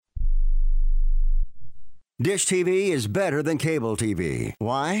Dish TV is better than cable TV.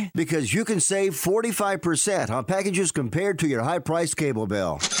 Why? Because you can save 45% on packages compared to your high-priced cable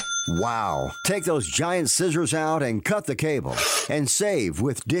bill. Wow. Take those giant scissors out and cut the cable and save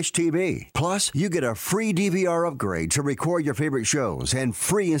with Dish TV. Plus, you get a free DVR upgrade to record your favorite shows and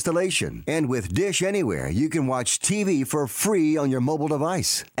free installation. And with Dish Anywhere, you can watch TV for free on your mobile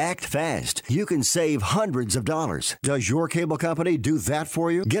device. Act fast. You can save hundreds of dollars. Does your cable company do that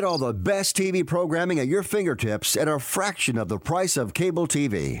for you? Get all the best TV programming at your fingertips at a fraction of the price of cable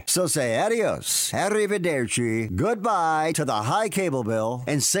TV. So say adios, arrivederci, goodbye to the high cable bill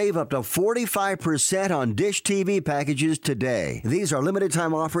and save up to 45% on Dish TV packages today. These are limited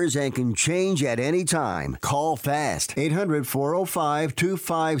time offers and can change at any time. Call fast.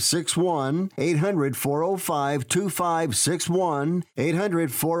 800-405-2561. 800-405-2561.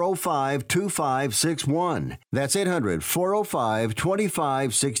 800-405-2561. That's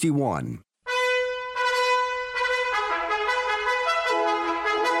 800-405-2561.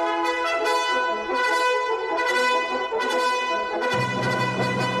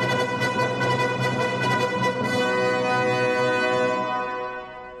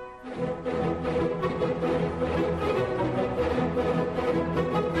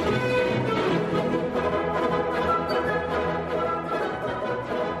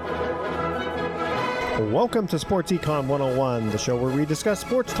 Welcome to Sports Econ 101, the show where we discuss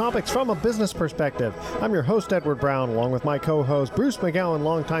sports topics from a business perspective. I'm your host, Edward Brown, along with my co-host, Bruce McGowan,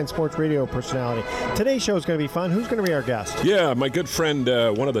 longtime sports radio personality. Today's show is going to be fun. Who's going to be our guest? Yeah, my good friend,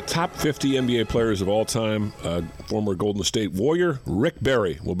 one of the top 50 NBA players of all time, former Golden State Warrior, Rick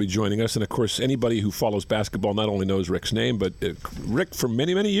Barry, will be joining us. And, of course, anybody who follows basketball not only knows Rick's name, but Rick, for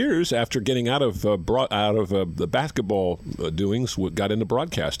many, many years, after getting out of the basketball doings, got into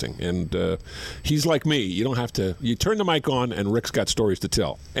broadcasting. And he's like me. You don't have to. You turn the mic on, and Rick's got stories to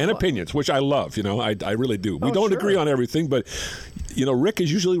tell and opinions, which I love. You know, I really do. We don't agree on everything, but you know, Rick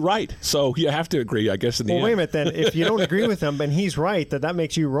is usually right, so you have to agree, I guess. In the end. Wait a minute. Then, if you don't agree with him, and he's right, that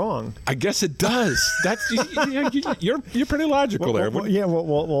makes you wrong. I guess it does. That's you're pretty logical there.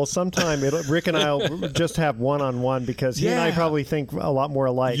 Well, sometime Rick and I'll just have one-on-one because he and I probably think a lot more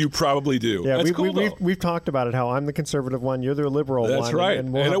alike. You probably do. Yeah, That's cool, we've talked about it. How I'm the conservative one, you're the liberal one. That's right,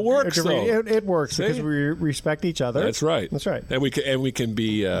 and it works. It works because we respect each other. That's right. That's right. And we can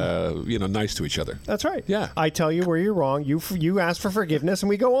be nice to each other. That's right. Yeah. I tell you where you're wrong. You ask for forgiveness, and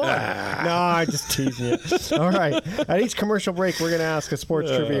we go on. No, I'm just teasing you. All right. At each commercial break, we're going to ask a sports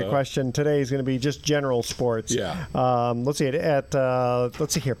trivia question. Today is going to be just general sports. Yeah. Let's see.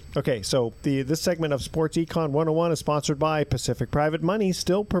 Let's see here. Okay. So this segment of Sports Econ 101 is sponsored by Pacific Private Money,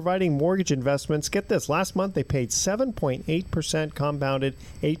 still providing mortgage investments. Get this. Last month they paid 7.8% compounded,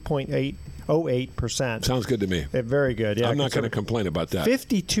 8.808%. Sounds good to me. Very good. Yeah, I'm not going to complain about that.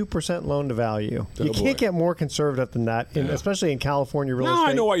 52% loan to value. You can't get more conservative than that, especially in California real estate.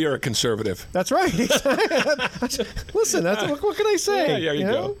 I know why you're a conservative. That's right. Listen, what can I say? Yeah, there you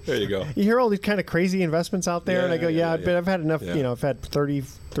go. There you go. You hear all these kind of crazy investments out there, and I go, but I've had enough. I've had 30,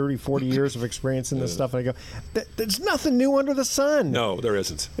 40 years of experience in this stuff, and I go, there's nothing new under the sun. No, there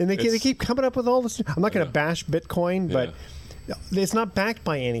isn't. And they keep coming up with all this. I'm not going to bash Bitcoin, but it's not backed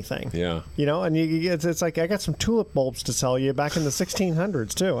by anything. Yeah. You know, and it's like I got some tulip bulbs to sell you back in the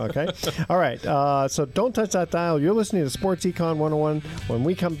 1600s too, okay? All right. So don't touch that dial. You're listening to Sports Econ 101. When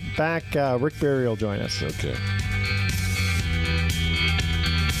we come back, Rick Barry will join us. Okay.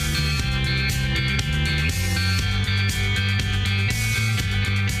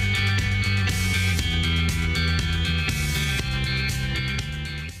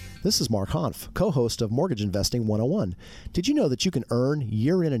 This is Mark Hanf, co-host of Mortgage Investing 101. Did you know that you can earn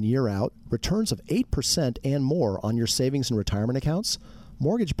year in and year out returns of 8% and more on your savings and retirement accounts?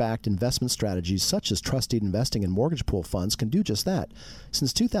 Mortgage-backed investment strategies such as trusted investing and mortgage pool funds can do just that.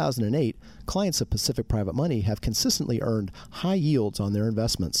 Since 2008, clients of Pacific Private Money have consistently earned high yields on their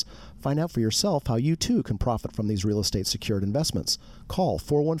investments. Find out for yourself how you too can profit from these real estate secured investments. Call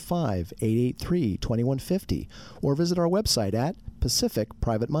 415-883-2150 or visit our website at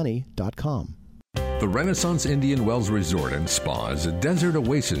pacificprivatemoney.com. The Renaissance Indian Wells Resort and Spa is a desert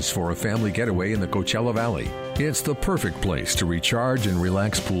oasis for a family getaway in the Coachella Valley. It's the perfect place to recharge and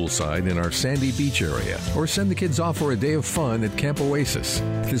relax poolside in our sandy beach area, or send the kids off for a day of fun at Camp Oasis.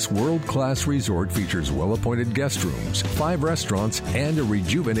 This world-class resort features well-appointed guest rooms, 5 restaurants, and a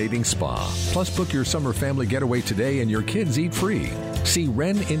rejuvenating spa. Plus, book your summer family getaway today and your kids eat free. See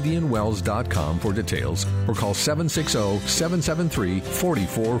RenIndianWells.com for details or call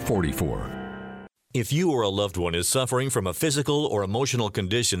 760-773-4444. If you or a loved one is suffering from a physical or emotional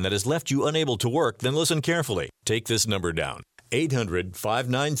condition that has left you unable to work, then listen carefully. Take this number down,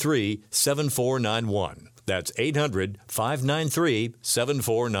 800-593-7491. That's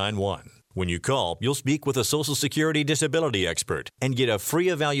 800-593-7491. When you call, you'll speak with a Social Security disability expert and get a free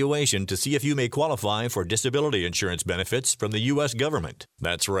evaluation to see if you may qualify for disability insurance benefits from the U.S. government.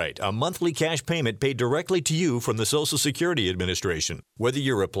 That's right, a monthly cash payment paid directly to you from the Social Security Administration. Whether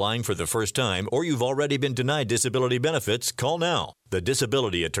you're applying for the first time or you've already been denied disability benefits, call now. The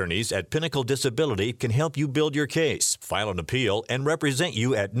disability attorneys at Pinnacle Disability can help you build your case, file an appeal, and represent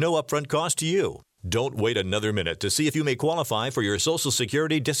you at no upfront cost to you. Don't wait another minute to see if you may qualify for your Social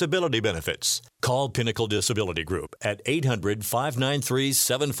Security disability benefits. Call Pinnacle Disability Group at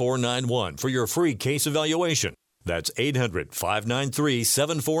 800-593-7491 for your free case evaluation. That's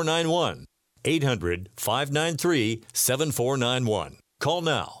 800-593-7491. 800-593-7491. Call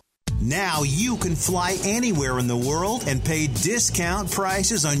now. Now you can fly anywhere in the world and pay discount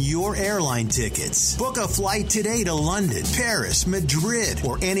prices on your airline tickets. Book a flight today to London, Paris, Madrid,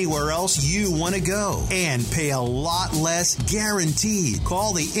 or anywhere else you want to go. And pay a lot less guaranteed.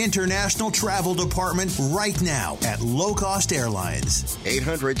 Call the International Travel Department right now at Low Cost Airlines.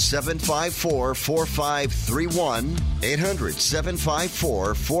 800-754-4531.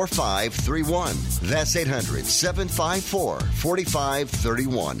 800-754-4531. That's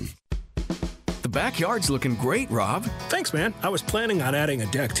 800-754-4531. The backyard's looking great, Rob. Thanks, man. I was planning on adding a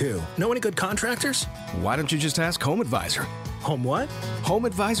deck, too. Know any good contractors? Why don't you just ask Home Advisor? Home what?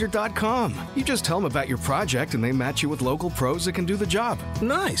 HomeAdvisor.com. You just tell them about your project and they match you with local pros that can do the job.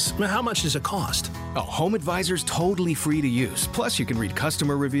 Nice. How much does it cost? Oh, Home Advisor's totally free to use. Plus, you can read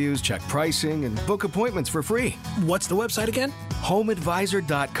customer reviews, check pricing, and book appointments for free. What's the website again?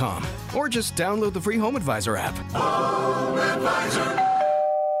 HomeAdvisor.com. Or just download the free Home Advisor app. Home Advisor.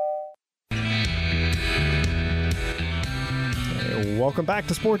 Welcome back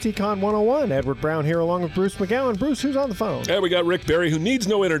to Sports Econ 101. Edward Brown here along with Bruce McGowan. Bruce, who's on the phone? Yeah, we got Rick Barry, who needs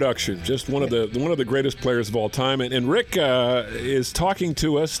no introduction. Just one of the greatest players of all time. And Rick is talking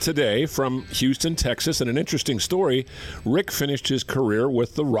to us today from Houston, Texas. And an interesting story, Rick finished his career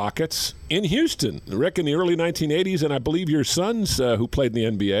with the Rockets in Houston. Rick, in the early 1980s, and I believe your sons, who played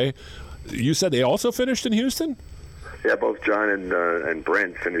in the NBA, you said they also finished in Houston? Yeah, both John and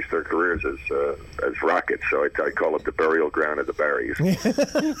Brent finished their careers as Rockets, so I call it the burial ground of the Barrys.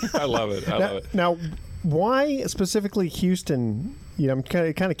 I love it. I love it. Now, why specifically Houston? I'm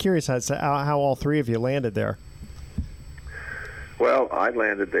kind of curious as to how all three of you landed there. Well, I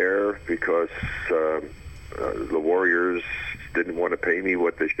landed there because the Warriors didn't want to pay me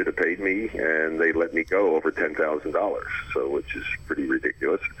what they should have paid me, and they let me go over $10,000, so which is pretty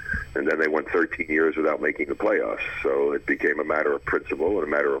ridiculous. And then they went 13 years without making the playoffs, so it became a matter of principle and a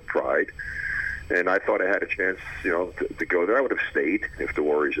matter of pride. And I thought I had a chance, to go there. I would have stayed if the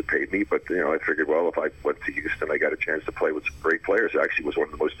Warriors had paid me, but I figured, well, if I went to Houston, I got a chance to play with some great players. It actually was one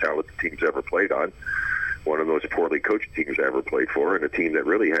of the most talented teams I ever played on. One of the most poorly coached teams I ever played for, and a team that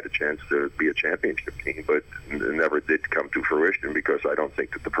really had a chance to be a championship team, but never did come to fruition because I don't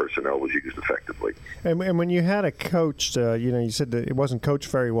think that the personnel was used effectively. And when you had a coach, you said that it wasn't coached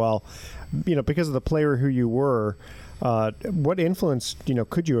very well, because of the player who you were, what influence,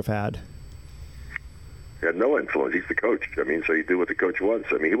 could you have had? He had no influence. He's the coach. So you do what the coach wants.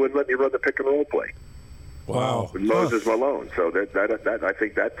 He wouldn't let me run the pick and roll play. Wow. With Moses Malone. So that I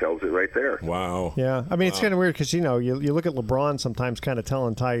think that tells it right there. Wow. Yeah. It's kind of weird because, you look at LeBron sometimes kind of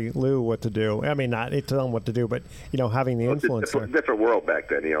telling Ty Lue what to do. Not telling him what to do, but, having the influence there. Different world back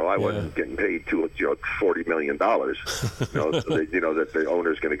then. I wasn't getting paid $40 million. That the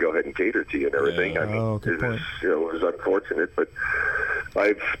owner's going to go ahead and cater to you and everything. Good point. It was unfortunate, but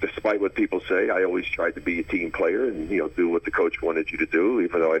despite what people say, I always tried to be a team player and, do what the coach wanted you to do,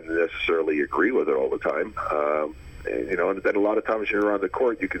 even though I didn't necessarily agree with it all the time. And then a lot of times you're on the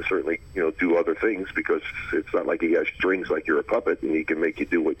court, you can certainly, do other things because it's not like he has strings like you're a puppet and he can make you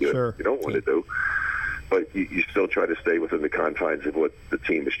do what you don't want to do. But you still try to stay within the confines of what the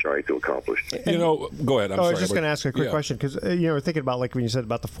team is trying to accomplish. Go ahead. I was just going to ask a quick question because, thinking about like when you said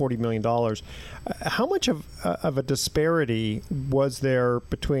about the $40 million, how much of a disparity was there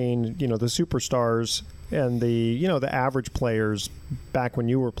between, the superstars and the average players back when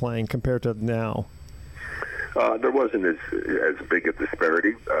you were playing compared to now? There wasn't as big a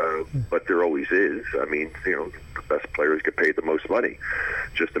disparity, but there always is. The best players get paid the most money.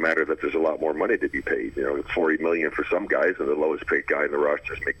 Just a matter that there's a lot more money to be paid. $40 million for some guys, and the lowest paid guy in the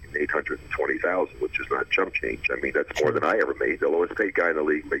roster is making $820,000, which is not chump change. That's more than I ever made. The lowest paid guy in the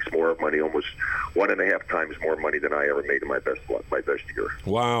league makes more money, almost 1.5 times more money than I ever made in my best year.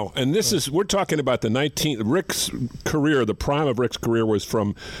 Wow! And we're talking about Rick's career. The prime of Rick's career was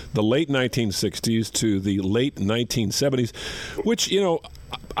from the late 1960s to the late 1970s, which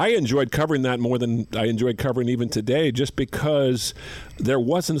I enjoyed covering that more than I enjoyed covering even today, just because there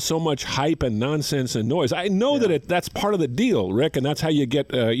wasn't so much hype and nonsense and noise. I know that's part of the deal, Rick, and that's how you get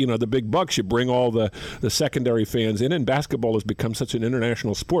the big bucks. You bring all the secondary fans in, and basketball has become such an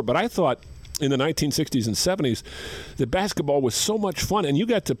international sport. But I thought in the 1960s and 70s that basketball was so much fun, and you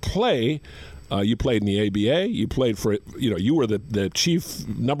got to play. You played in the ABA. You played for, you were the chief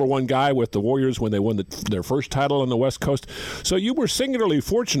number one guy with the Warriors when they won their first title on the West Coast. So you were singularly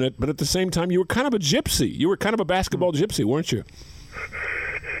fortunate, but at the same time, you were kind of a gypsy. You were kind of a basketball gypsy, weren't you?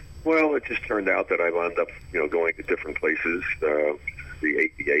 Well, it just turned out that I wound up, going to different places. The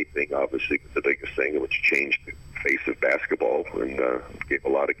ABA thing, obviously, was the biggest thing, which changed the face of basketball and gave a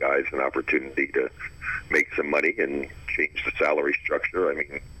lot of guys an opportunity to make some money and change the salary structure. I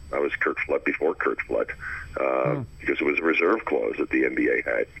mean, I was Kirk Flood before Kirk Flood because it was a reserve clause that the NBA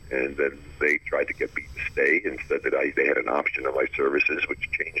had. And then they tried to get me to stay and said that they had an option on my services,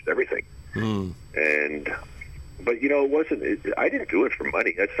 which changed everything. But, it wasn't – I didn't do it for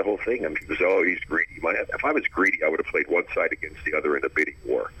money. That's the whole thing. I mean, people say, oh, he's greedy. If I was greedy, I would have played one side against the other in a bidding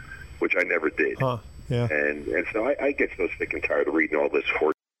war, which I never did. Yeah. And so I get so sick and tired of reading all this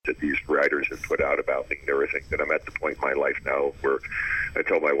horse that these writers have put out about me and everything, that I'm at the point in my life now where I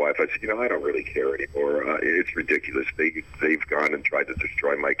told my wife, I said, I don't really care anymore. It's ridiculous. They've gone and tried to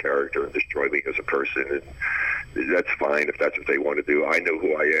destroy my character and destroy me as a person, and that's fine if that's what they want to do. I know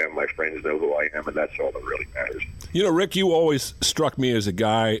who I am. My friends know who I am, and that's all that really matters. Rick, you always struck me as a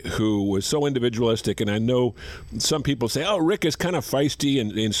guy who was so individualistic, and I know some people say, oh, Rick is kind of feisty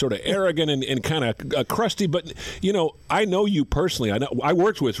and sort of arrogant and kind of crusty, but, I know you personally. I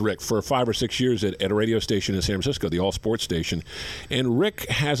worked with Rick for 5 or 6 years at a radio station in San Francisco, the All Sports station, and Rick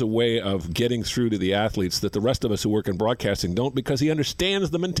has a way of getting through to the athletes that the rest of us who work in broadcasting don't, because he understands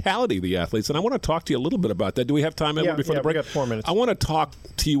the mentality of the athletes, and I want to talk to you a little bit about that. Do we have time before the break? We got 4 minutes. I want to talk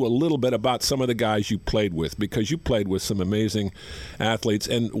to you a little bit about some of the guys you played with, because you played with some amazing athletes,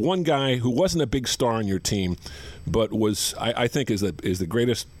 and one guy who wasn't a big star on your team, but was, I think, is the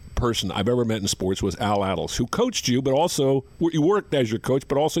greatest person I've ever met in sports, was Al Attles, who coached you, but also you worked as your coach,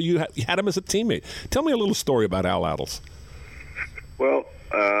 but also you had him as a teammate. Tell me a little story about Al Attles. Well,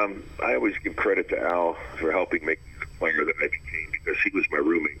 I always give credit to Al for helping make me the player that I became, because he was my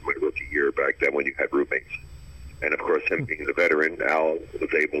roommate my rookie year back then when you had roommates. And, of course, him being the veteran, Al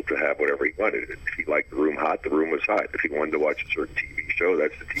was able to have whatever he wanted. If he liked the room hot, the room was hot. If he wanted to watch a certain TV show,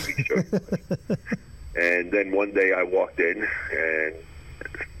 that's the TV show. And then one day I walked in and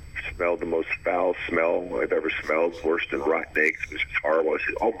smelled the most foul smell I've ever smelled, worse than rotten eggs. It was just horrible. I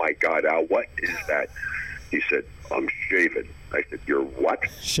said, oh, my God, Al, what is that? He said, I'm shaving. I said, you're what?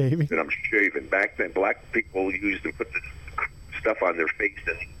 Shaving? And I'm shaving. Back then, black people used to put this stuff on their face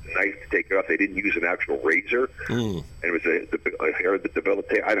and the knife to take it off. They didn't use an actual razor. And it was a hair that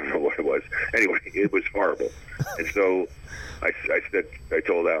debilitated. I don't know what it was. Anyway, it was horrible. And so I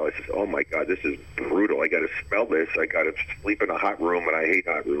told Al, I said, oh, my God, this is brutal. I got to smell this. I got to sleep in a hot room, and I hate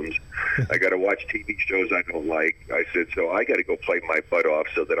hot rooms. I got to watch TV shows I don't like. I said, so I got to go play my butt off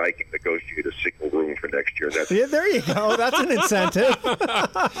so that I can negotiate a single room for next year. There you go. That's an incentive.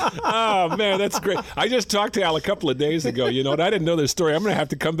 Oh, man, that's great. I just talked to Al a couple of days ago, and I didn't know this story. I'm going to have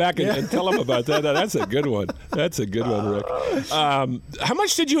to come back and tell him about that. That's a good one. That's a good one, Rick. How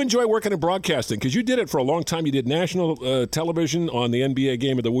much did you enjoy working in broadcasting? Because you did it for a long time. You did national television on the NBA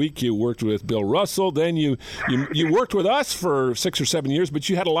Game of the Week. You worked with Bill Russell. Then you worked with us for 6 or 7 years, but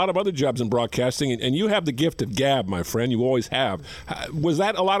you had a lot of other jobs in broadcasting, and you have the gift of gab, my friend. You always have. Was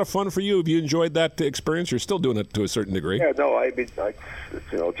that a lot of fun for you? Have you enjoyed that experience? You're still doing it to a certain degree. Yeah, no,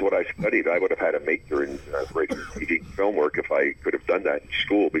 it's what I studied. I would have had a major in radio, TV, film work if I could have done that in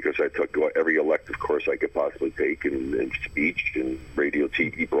school, because I took every elective course I could possibly take, and speech and radio,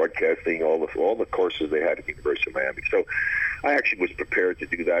 TV, broadcasting, all the courses they had at the University of Miami. So I actually was prepared to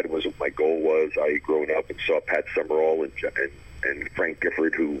do that. It was what my goal was. I had grown up and saw Pat Summerall and Frank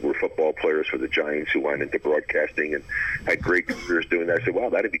Gifford, who were football players for the Giants, who went into broadcasting and had great careers doing that. I said, wow,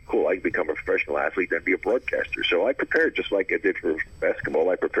 that'd be cool. I could become a professional athlete and be a broadcaster. So I prepared, just like I did for basketball.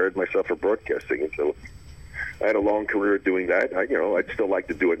 I prepared myself for broadcasting. And so I had a long career doing that. I'd still like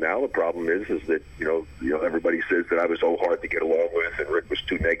to do it now. The problem is that, everybody says that I was so hard to get along with and Rick was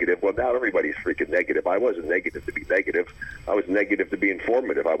too negative. Well, now everybody's freaking negative. I wasn't negative to be negative. I was negative to be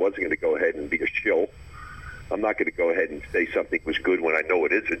informative. I wasn't going to go ahead and be a shill. I'm not going to go ahead and say something was good when I know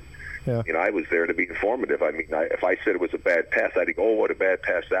it isn't. Yeah. I was there to be informative. I mean, if I said it was a bad pass, I'd go, oh, what a bad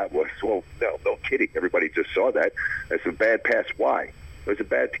pass that was. Well, no kidding. Everybody just saw that. It's a bad pass. Why? It was a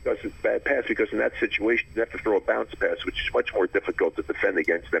bad pass because in that situation you have to throw a bounce pass, which is much more difficult to defend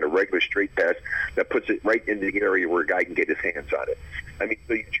against than a regular straight pass that puts it right in the area where a guy can get his hands on it. I mean,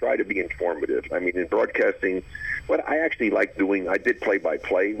 so you try to be informative. I mean, in broadcasting, what I actually like doing, I did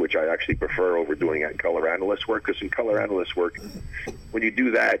play-by-play, which I actually prefer over doing color analyst work, because in color analyst work, when you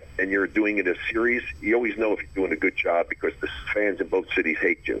do that and you're doing it a series, you always know if you're doing a good job because the fans in both cities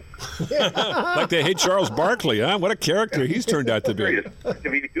hate you. Like they hate Charles Barkley, huh? What a character he's turned out to be. If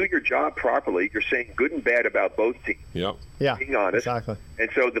you do your job properly, you're saying good and bad about both teams. Yep. Yeah, being honest. Exactly. And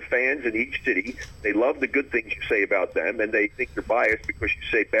so the fans in each city, they love the good things you say about them, and they think you're biased because you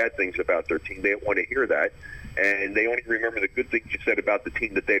say bad things about their team. They don't want to hear that. And they only remember the good things you said about the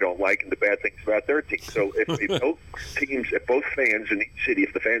team that they don't like and the bad things about their team. So if both fans in each city,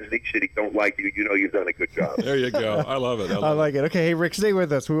 if the fans in each city don't like you, you know you've done a good job. There you go. I love it. I like it. Okay, hey, Rick, stay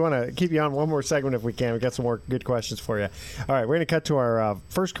with us. We want to keep you on one more segment if we can. We've got some more good questions for you. All right, we're going to cut to our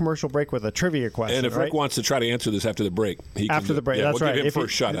first commercial break with a trivia question. And if Rick wants to try to answer this after the break, he can after the break, that's we'll right. Give him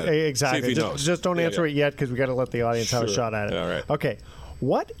first shot at it. Exactly. See if he knows. Just don't answer it yet because we got to let the audience have a shot at it. All right. Okay.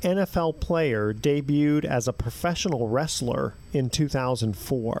 What NFL player debuted as a professional wrestler in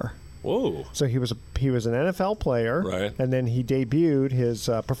 2004? Whoa! So he was an NFL player, right? And then he debuted his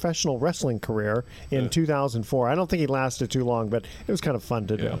professional wrestling career in 2004. I don't think he lasted too long, but it was kind of fun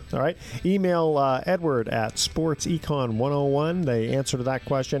to do. All right. Email Edward at SportsEcon101. The answer to that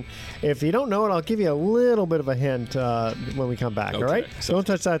question. If you don't know it, I'll give you a little bit of a hint when we come back. Okay. All right. So don't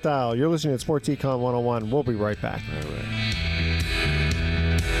touch that dial. You're listening to Sports Econ 101. We'll be right back. All right.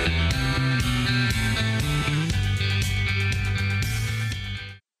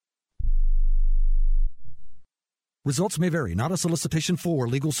 Results may vary, not a solicitation for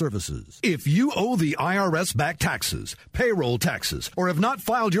legal services. If you owe the IRS back taxes, payroll taxes, or have not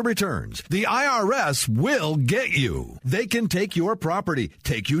filed your returns, the IRS will get you. They can take your property,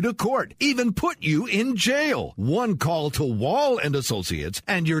 take you to court, even put you in jail. One call to Wall and Associates,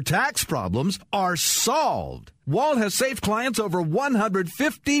 and your tax problems are solved. Wall has saved clients over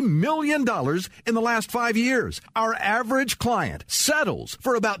 $150 million in the last 5 years. Our average client settles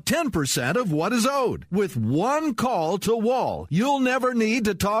for about 10% of what is owed. With one call to Wall, you'll never need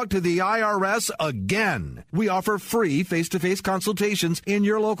to talk to the IRS again. We offer free face-to-face consultations in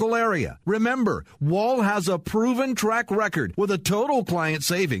your local area. Remember, Wall has a proven track record with a total client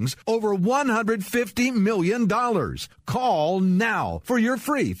savings over $150 million. Call now for your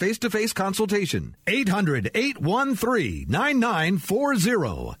free face-to-face consultation.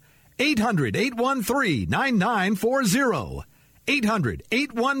 800-813-9940. 800-813-9940.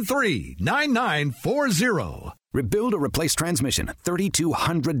 800-813-9940. Rebuild or replace transmission,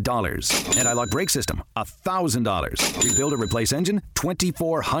 $3,200. Anti-lock brake system, $1,000. Rebuild or replace engine,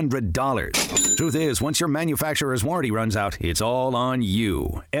 $2,400. Truth is, once your manufacturer's warranty runs out, it's all on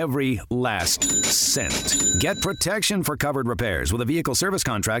you. Every last cent. Get protection for covered repairs with a vehicle service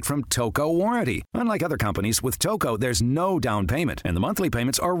contract from Toco Warranty. Unlike other companies, with Toco, there's no down payment, and the monthly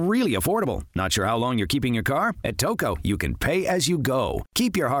payments are really affordable. Not sure how long you're keeping your car? At Toco, you can pay as you go.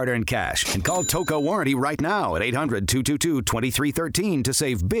 Keep your hard-earned cash and call Toco Warranty right now at 800-222-2313 to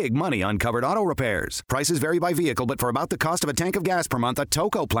save big money on covered auto repairs. Prices vary by vehicle, but for about the cost of a tank of gas per month, a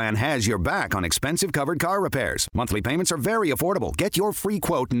Toco plan has your back on expensive covered car repairs. Monthly payments are very affordable. Get your free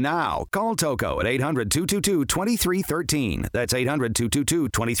quote now. Call Toco at 800-222-2313. That's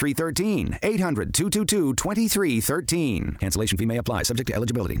 800-222-2313. 800-222-2313. Cancellation fee may apply, subject to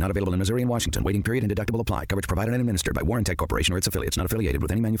eligibility. Not available in Missouri and Washington. Waiting period and deductible apply. Coverage provided and administered by Warrantech Corporation or its affiliates. Not affiliated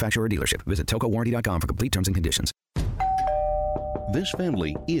with any manufacturer or dealership. Visit TocoWarranty.com for complete terms and conditions. This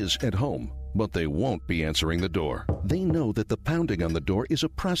family is at home, but they won't be answering the door. They know that the pounding on the door is a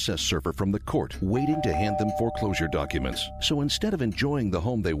process server from the court waiting to hand them foreclosure documents. So instead of enjoying the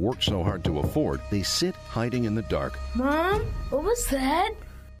home they worked so hard to afford, they sit hiding in the dark. Mom, what was that?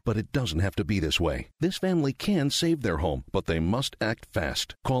 But it doesn't have to be this way. This family can save their home, but they must act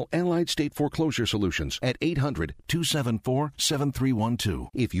fast. Call Allied State Foreclosure Solutions at 800-274-7312.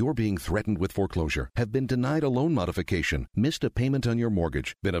 If you're being threatened with foreclosure, have been denied a loan modification, missed a payment on your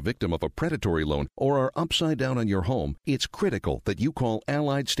mortgage, been a victim of a predatory loan, or are upside down on your home, it's critical that you call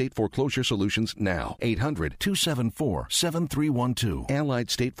Allied State Foreclosure Solutions now. 800-274-7312.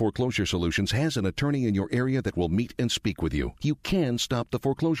 Allied State Foreclosure Solutions has an attorney in your area that will meet and speak with you. You can stop the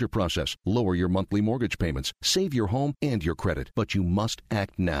foreclosure process, lower your monthly mortgage payments, save your home and your credit, but you must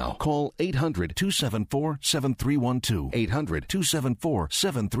act now. Call 800-274-7312.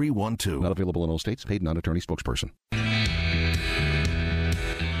 800-274-7312. Not available in all states. Paid non-attorney spokesperson.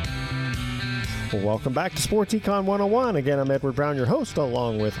 Well, welcome back to Sports Econ 101. Again, I'm Edward Brown, your host,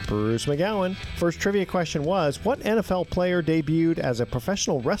 along with Bruce McGowan. First trivia question was, what NFL player debuted as a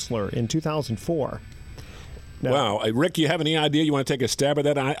professional wrestler in 2004? No. Wow. Rick, you have any idea? You want to take a stab at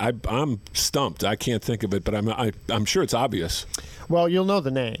that? I'm stumped. I can't think of it, but I'm sure it's obvious. Well, you'll know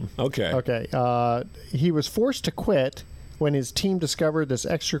the name. Okay. Okay. He was forced to quit when his team discovered this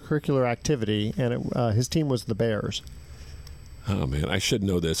extracurricular activity, and his team was the Bears. Oh, man, I should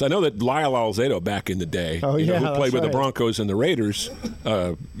know this. I know that Lyle Alzado back in the day, who played with the Broncos and the Raiders,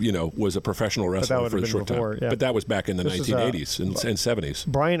 was a professional wrestler for a short time. Yeah. But that was back in the 1980s and 70s.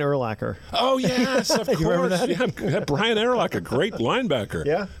 Brian Urlacher. Oh, yes, of course. Yeah, Brian Urlacher, great linebacker.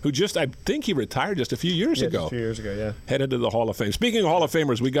 Yeah. Who I think he retired just a few years ago. Just a few years ago, yeah. Headed to the Hall of Fame. Speaking of Hall of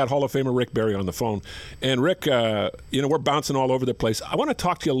Famers, we got Hall of Famer Rick Barry on the phone. And Rick, we're bouncing all over the place. I want to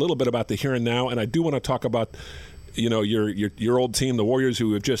talk to you a little bit about the here and now, and I do want to talk about your old team, the Warriors,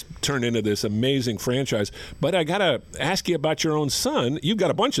 who have just turned into this amazing franchise. But I got to ask you about your own son. You've got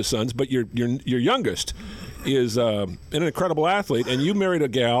a bunch of sons, but your youngest is an incredible athlete, and you married a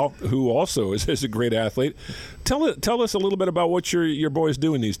gal who also is a great athlete. Tell us a little bit about what your boy's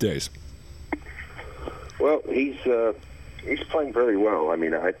doing these days. Well, he's playing very well. I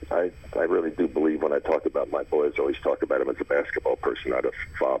mean, I really do believe when I talk about my boys, I always talk about him as a basketball person, not a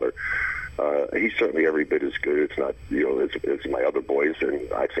father. He's certainly every bit as good. It's not, as my other boys,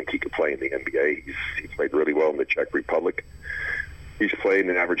 and I think he could play in the NBA. He's played really well in the Czech Republic. He's played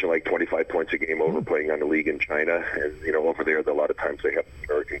an average of like 25 points a game over playing on the league in China. And, over there, a lot of times they have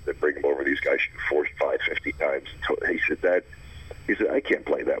Americans that bring him over. These guys shoot 45, 50 times. So he said, I can't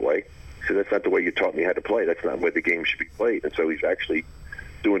play that way. He said, that's not the way you taught me how to play. That's not the way the game should be played. And so he's actually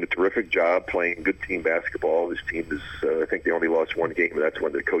doing a terrific job playing good team basketball. His team is, I think they only lost one game, and that's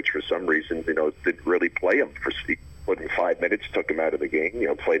when the coach, for some reason, didn't really play him. He put in 5 minutes, took him out of the game,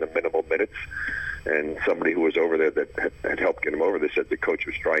 played him minimal minutes. And somebody who was over there that had helped get him over, they said the coach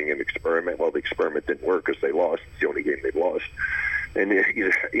was trying an experiment. Well, the experiment didn't work because they lost. It's the only game they've lost. And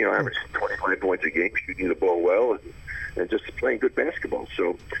he's, averaged 25 points a game, shooting the ball well, and just playing good basketball.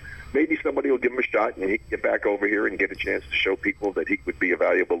 So maybe somebody will give him a shot and he can get back over here and get a chance to show people that he would be a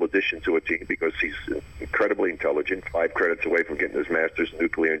valuable addition to a team, because he's incredibly intelligent. 5 credits away from getting his master's in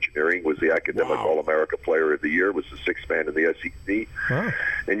nuclear engineering, was the academic All-America Player of the Year, was the 6th man in the SEC,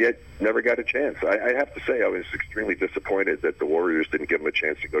 and yet never got a chance. I have to say I was extremely disappointed that the Warriors didn't give him a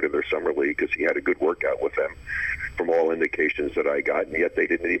chance to go to their summer league, because he had a good workout with them from all indications that I got, and yet they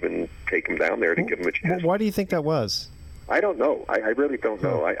didn't even take him down there to give him a chance. Why do you think that was? I don't know. I really don't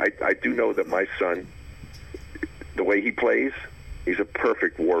know. I do know that my son, the way he plays, he's a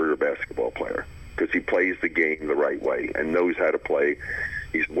perfect Warrior basketball player, because he plays the game the right way and knows how to play.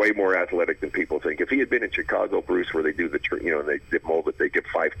 He's way more athletic than people think. If he had been in Chicago, Bruce, where they do they mold it, they give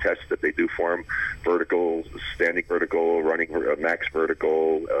 5 tests that they do for him: vertical, standing vertical, running max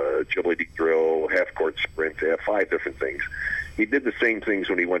vertical, agility drill, half-court sprint. They have 5 different things. He did the same things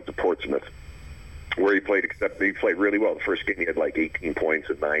when he went to Portsmouth, where he played really well. The first game he had like 18 points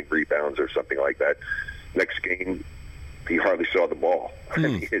and 9 rebounds or something like that. Next game, he hardly saw the ball.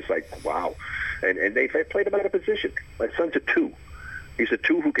 It's like, wow. And they played him out of position. My son's a 2. He's a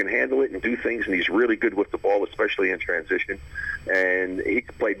 2 who can handle it and do things, and he's really good with the ball, especially in transition. And he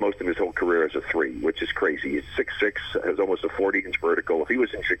played most of his whole career as a 3, which is crazy. He's 6'6", has almost a 40-inch vertical. If he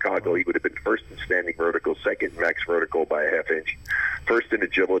was in Chicago, he would have been first in standing vertical, second in max vertical by a half inch, first in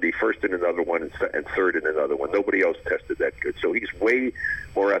agility, first in another one, and third in another one. Nobody else tested that good. So he's way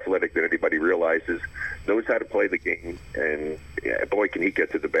more athletic than anybody realizes, knows how to play the game, and boy, can he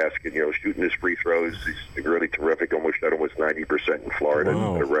get to the basket. Shooting his free throws, he's really terrific. Almost shot almost 90% in Florida.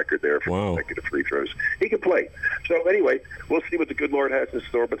 Wow. A record there for consecutive free throws. He can play. So anyway, we'll see what the good Lord has in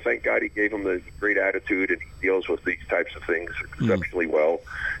store, but thank God he gave him the great attitude, and he deals with these types of things exceptionally well.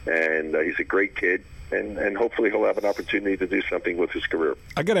 And he's a great kid. And hopefully he'll have an opportunity to do something with his career.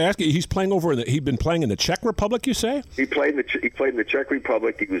 I got to ask you, he's playing he'd been playing in the Czech Republic, you say? He played in the Czech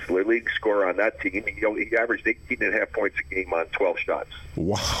Republic. He was the league scorer on that team. He averaged 18.5 points a game on 12 shots.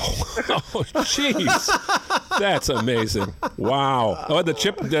 Wow. Oh, jeez. That's amazing. Wow. Oh,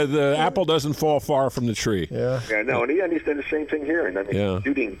 the apple doesn't fall far from the tree. Yeah, no, and he's done the same thing here. And he's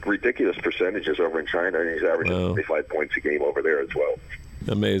shooting ridiculous percentages over in China, and he's averaging 25 points a game over there as well.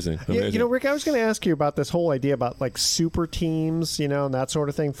 Amazing. Yeah, Rick, I was going to ask you about this whole idea about like super teams, and that sort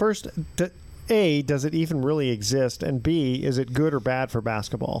of thing. First, A, does it even really exist? And B, is it good or bad for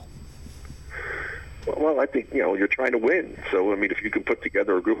basketball? Well, I think, you're trying to win. So, if you can put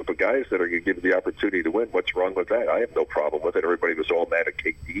together a group of guys that are going to give you the opportunity to win, what's wrong with that? I have no problem with it. Everybody was all mad at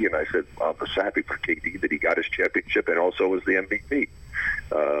KD, and I said, I was happy for KD that he got his championship and also was the MVP.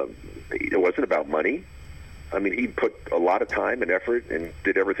 It wasn't about money. He put a lot of time and effort and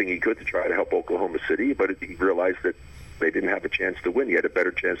did everything he could to try to help Oklahoma City, but he realized that they didn't have a chance to win. He had a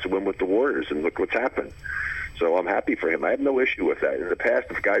better chance to win with the Warriors, and look what's happened. So I'm happy for him. I have no issue with that. In the past,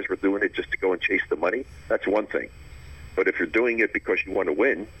 if guys were doing it just to go and chase the money, that's one thing. But if you're doing it because you want to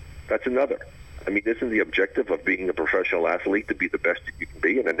win, that's another. I mean, isn't the objective of being a professional athlete to be the best that you can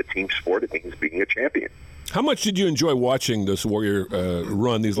be? And in a team sport, it means being a champion. How much did you enjoy watching this Warrior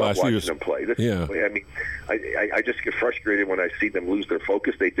run these last years? Watching them play. I mean, I just get frustrated when I see them lose their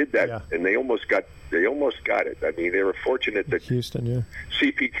focus. They did that, and they almost got it. I mean, they were fortunate that Houston,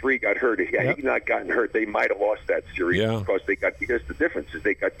 CP3 got hurt. Had he not gotten hurt, they might have lost that series because the difference is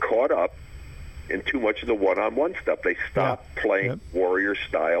they got caught up in too much of the one-on-one stuff. They stopped playing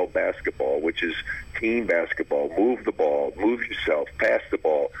Warrior-style basketball, which is team basketball. Move the ball, move yourself, pass the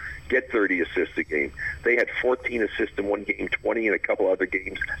ball, get 30 assists a game. They had 14 assists in one game, 20 in a couple other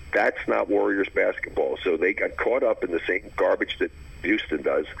games. That's not Warriors basketball. So they got caught up in the same garbage that Houston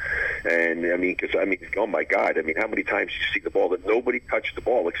does. And, oh, my God, how many times you see the ball that nobody touched the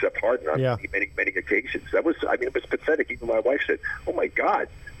ball except Harden on many occasions. It was pathetic. Even my wife said, oh, my God.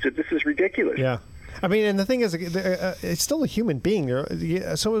 So this is ridiculous. Yeah. I mean, and the thing is, it's still a human being.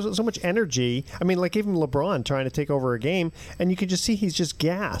 So much energy. I mean, like even LeBron trying to take over a game, and you can just see he's just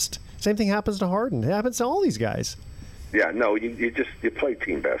gassed. Same thing happens to Harden. It happens to all these guys. Yeah, no, you play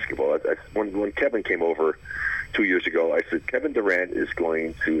team basketball. When Kevin came over 2 years ago, I said, Kevin Durant is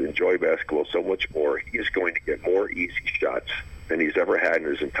going to enjoy basketball so much more. He is going to get more easy shots than he's ever had in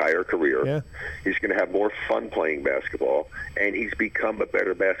his entire career. Yeah. He's going to have more fun playing basketball, and he's become a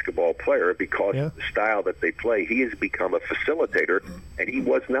better basketball player because of the style that they play. He has become a facilitator, and he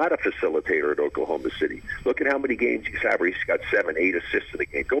was not a facilitator at Oklahoma City. Look at how many games he's had where he's got 7, 8 assists in the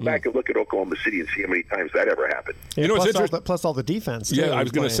game. Go back and look at Oklahoma City and see how many times that ever happened. Yeah, plus all the defense, too. Yeah, I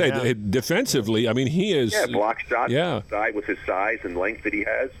was going to say, defensively, I mean, he is... Yeah, block shots side with his size and length that he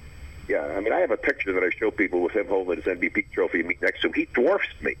has. Yeah, I mean, I have a picture that I show people with him holding his MVP trophy me next to him. He dwarfs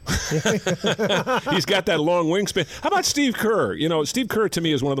me. He's got that long wingspan. How about Steve Kerr? Steve Kerr to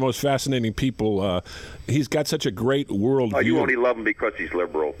me is one of the most fascinating people. He's got such a great world view. You only love him because he's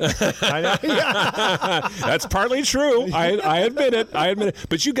liberal. That's partly true. I admit it.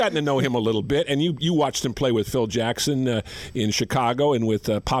 But you've gotten to know him a little bit, and you watched him play with Phil Jackson in Chicago and with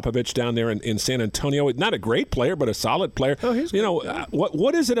Popovich down there in San Antonio. Not a great player, but a solid player. Oh, he's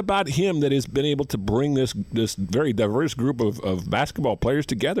what is it about him that has been able to bring this very diverse group of basketball players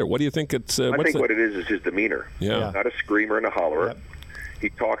together? What do you think it's? I think what it is his demeanor. Yeah. Not a screamer and a hollerer. Yep. He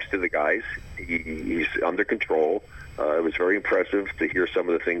talks to the guys. He's under control. It was very impressive to hear some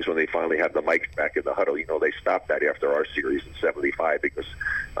of the things when they finally had the mics back in the huddle. They stopped that after our series in '75 because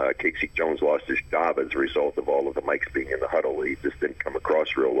Casey Jones lost his job as a result of all of the mics being in the huddle. He just didn't come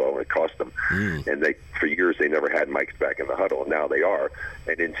across real well, and it cost them. And for years, they never had mics back in the huddle, and now they are.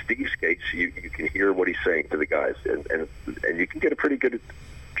 And in Steve's case, you can hear what he's saying to the guys, and you can get a pretty good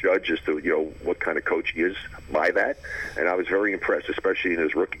judge as to what kind of coach he is by that. And I was very impressed, especially in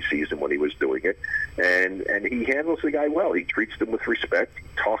his rookie season when he was doing it. And he handles the guy well. He treats them with respect. He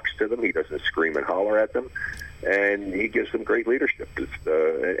talks to them. He doesn't scream and holler at them. And he gives them great leadership.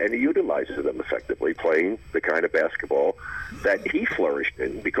 And he utilizes them effectively, playing the kind of basketball that he flourished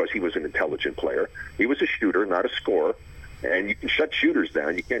in because he was an intelligent player. He was a shooter, not a scorer. And you can shut shooters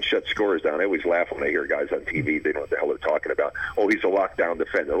down. You can't shut scorers down. I always laugh when I hear guys on TV. They don't know what the hell they're talking about. Oh, he's a lockdown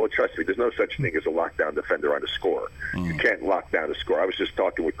defender. Well, trust me, there's no such thing as a lockdown defender on a scorer. You can't lock down a scorer. I was just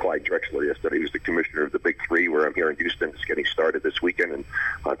talking with Clyde Drexler yesterday. He was the commissioner of the Big Three, where I'm here in Houston. It's getting started this weekend and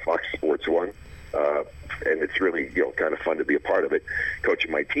on Fox Sports 1. And it's really, kind of fun to be a part of it,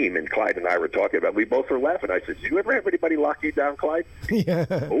 coaching my team. And Clyde and I were talking about, we both were laughing. I said, did you ever have anybody lock you down, Clyde? Yeah.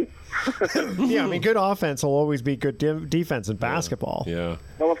 Oh. Yeah, I mean, good offense will always be good defense in basketball. Yeah.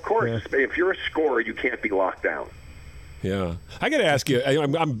 Well, of course. Yeah. If you're a scorer, you can't be locked down. Yeah. I got to ask you,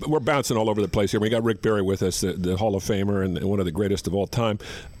 we're bouncing all over the place here. We got Rick Barry with us, the Hall of Famer and one of the greatest of all time.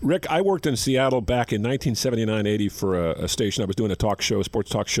 Rick, I worked in Seattle back in 1979-80 for a station. I was doing a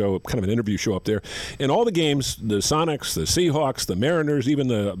sports talk show, kind of an interview show up there. And all the games, the Sonics, the Seahawks, the Mariners, even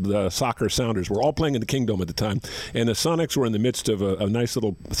the Soccer Sounders were all playing in the Kingdome at the time. And the Sonics were in the midst of a nice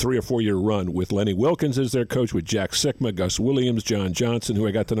little 3 or 4 year run with Lenny Wilkins as their coach, with Jack Sikma, Gus Williams, John Johnson, who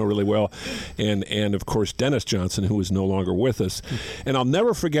I got to know really well, and of course, Dennis Johnson, who was no longer with us. And I'll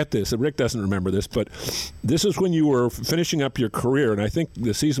never forget this. Rick doesn't remember this, but this is when you were finishing up your career, and I think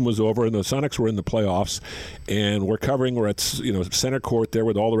the season was over, and the Sonics were in the playoffs, and we're at center court there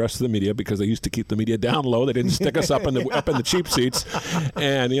with all the rest of the media because they used to keep the media down low. They didn't stick us up in the cheap seats,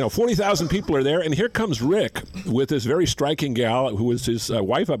 and 40,000 people are there, and here comes Rick with this very striking gal who was his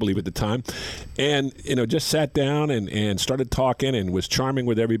wife, I believe, at the time, and just sat down and started talking and was charming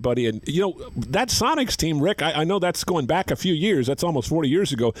with everybody. And that Sonics team, Rick, I know that's going going back a few years. That's almost 40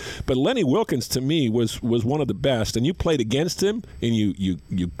 years ago. But Lenny Wilkens, to me, was one of the best. And you played against him, and you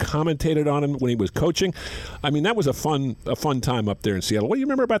commentated on him when he was coaching. I mean, that was a fun time up there in Seattle. What do you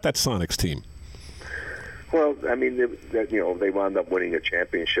remember about that Sonics team? Well, I mean, they wound up winning a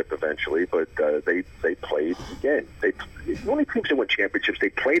championship eventually, but they played again. The only teams that win championships, they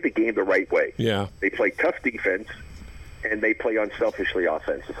play the game the right way. Yeah, they play tough defense, and they play unselfishly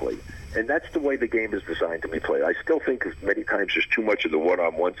offensively, and that's the way the game is designed to be played. I still think many times there's too much of the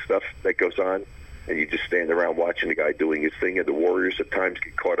one-on-one stuff that goes on, and you just stand around watching the guy doing his thing. And the Warriors at times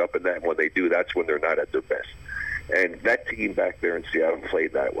get caught up in that. And when they do, that's when they're not at their best. And that team back there in Seattle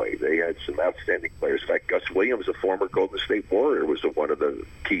played that way. They had some outstanding players. In fact, Gus Williams, a former Golden State Warrior, was one of the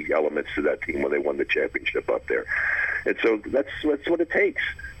key elements to that team when they won the championship up there. And so that's what it takes.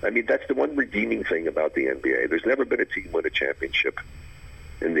 I mean, that's the one redeeming thing about the NBA. There's never been a team win a championship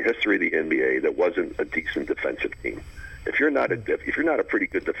in the history of the NBA that wasn't a decent defensive team. If you're not a pretty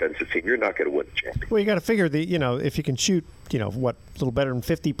good defensive team, you're not going to win the championship. Well, you got to figure if you can shoot, a little better than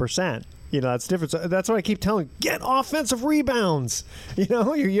 50%. That's different. So that's what I keep telling you. Get offensive rebounds.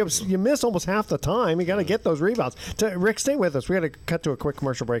 You miss almost half the time. You got to get those rebounds. Rick, stay with us. We got to cut to a quick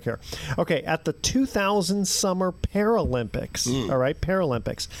commercial break here. Okay, at the 2000 Summer Paralympics, all right,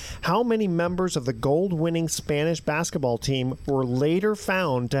 Paralympics, how many members of the gold-winning Spanish basketball team were later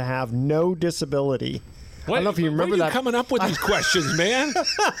found to have no disability? I don't know if you remember that. What are you coming up with these questions, man?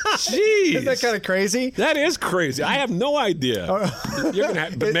 Jeez. Isn't that kind of crazy? That is crazy. I have no idea. You're gonna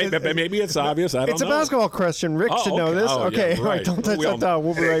maybe it's obvious. I don't know. It's a basketball question. Rick should know this. Okay, all right. Don't touch that down.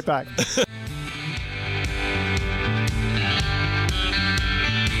 We'll be right back.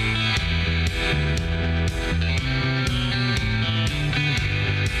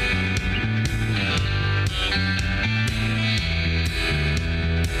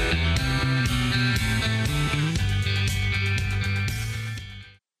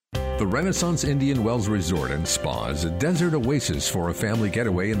 The Renaissance Indian Wells Resort and Spa is a desert oasis for a family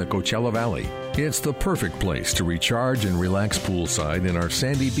getaway in the Coachella Valley. It's the perfect place to recharge and relax poolside in our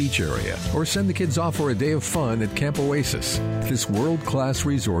sandy beach area, or send the kids off for a day of fun at Camp Oasis. This world-class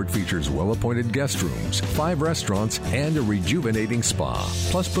resort features well-appointed guest rooms, 5 restaurants, and a rejuvenating spa.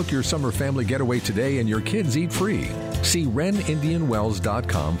 Plus, book your summer family getaway today and your kids eat free. See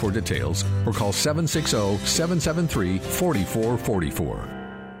RenIndianWells.com for details, or call 760-773-4444.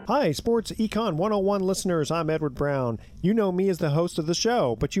 Hi, Sports Econ 101 listeners. I'm Edward Brown. You know me as the host of the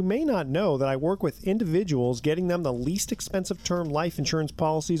show, but you may not know that I work with individuals getting them the least expensive term life insurance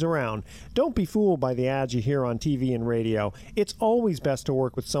policies around. Don't be fooled by the ads you hear on TV and radio. It's always best to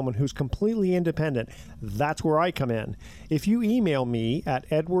work with someone who's completely independent. That's where I come in. If you email me at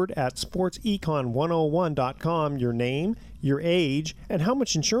edward@sportsecon101.com your name, your age, and how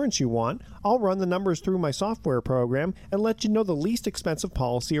much insurance you want, I'll run the numbers through my software program and let you know the least expensive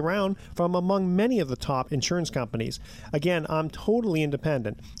policy around from among many of the top insurance companies. Again, I'm totally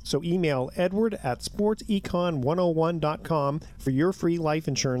independent, so email edward@sportsecon101.com for your free life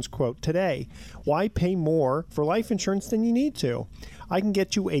insurance quote today. Why pay more for life insurance than you need to? I can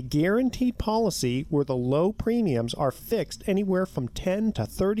get you a guaranteed policy where the low premiums are fixed anywhere from 10 to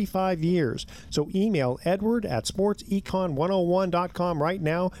 35 years. So email edward@sportsecon101.com right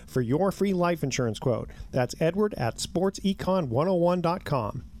now for your free life insurance quote. That's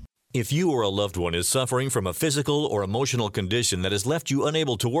edward@sportsecon101.com. If you or a loved one is suffering from a physical or emotional condition that has left you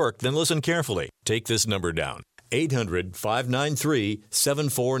unable to work, then listen carefully. Take this number down.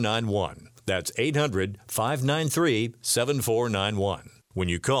 800-593-7491. That's 800-593-7491. When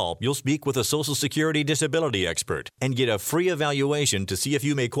you call, you'll speak with a Social Security disability expert and get a free evaluation to see if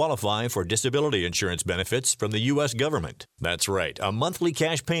you may qualify for disability insurance benefits from the U.S. government. That's right, a monthly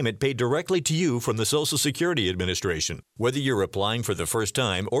cash payment paid directly to you from the Social Security Administration. Whether you're applying for the first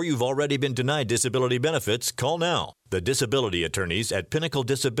time or you've already been denied disability benefits, call now. The disability attorneys at Pinnacle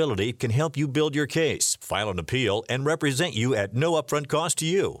Disability can help you build your case, file an appeal, and represent you at no upfront cost to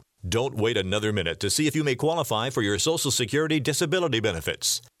you. Don't wait another minute to see if you may qualify for your Social Security disability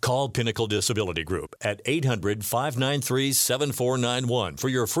benefits. Call Pinnacle Disability Group at 800-593-7491 for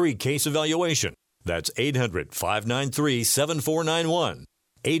your free case evaluation. That's 800-593-7491.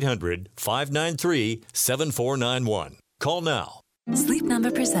 800-593-7491. Call now. Sleep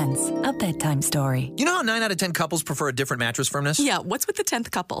Number presents a bedtime story. You know how 9 out of 10 couples prefer a different mattress firmness? Yeah, what's with the 10th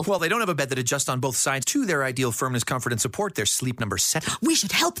couple? Well, they don't have a bed that adjusts on both sides to their ideal firmness, comfort, and support their Sleep Number setting. We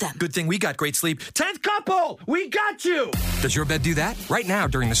should help them. Good thing we got great sleep. 10th couple! We got you! Does your bed do that? Right now,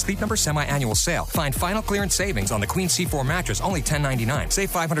 during the Sleep Number semi-annual sale, find final clearance savings on the Queen C4 mattress, only $10.99.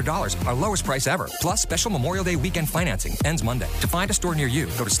 Save $500, our lowest price ever. Plus, special Memorial Day weekend financing. Ends Monday. To find a store near you,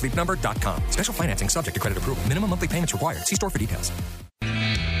 go to sleepnumber.com. Special financing subject to credit approval. Minimum monthly payments required. See store for details.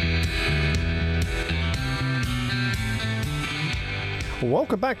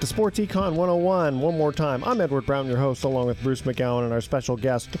 Welcome back to Sports Econ 101. One more time, I'm Edward Brown, your host, along with Bruce McGowan and our special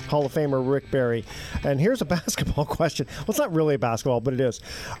guest, Hall of Famer Rick Barry. And here's a basketball question. Well, it's not really a basketball, but it is.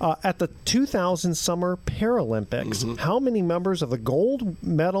 At the 2000 Summer Paralympics, how many members of the gold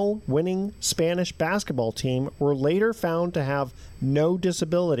medal winning Spanish basketball team were later found to have no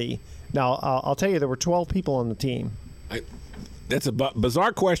disability? Now, I'll tell you, there were 12 people on the team. That's a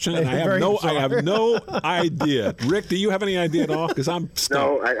bizarre question, and I have no idea. Rick, do you have any idea at all? Because I'm stumped.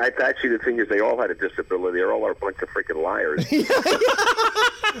 No, I actually, the thing is, they all had a disability. They're all a bunch of freaking liars.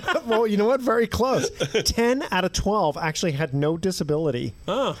 Well, you know what? Very close. 10 out of 12 actually had no disability.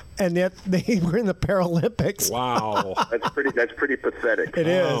 And yet they were in the Paralympics. Wow. That's pretty pathetic. It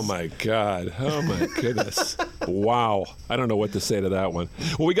is. Oh, my God. Oh, my goodness. Wow. I don't know what to say to that one.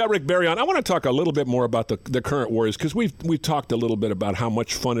 Well, we got Rick Barry on. I want to talk a little bit more about the current Warriors, because we've talked a little bit about how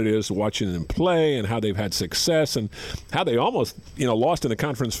much fun it is watching them play and how they've had success and how they almost lost in the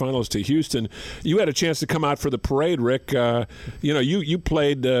conference finals to Houston. You had a chance to come out for the parade, Rick. You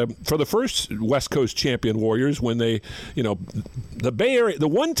played for the first West Coast champion Warriors when they, the Bay Area, the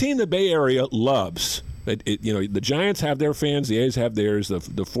one team the Bay Area loves. The Giants have their fans, the A's have theirs, the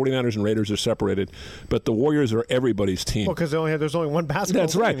 49ers and Raiders are separated, but the Warriors are everybody's team. Well, because there's only one basketball team.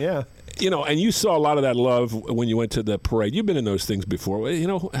 That's right. Yeah. And you saw a lot of that love when you went to the parade. You've been in those things before.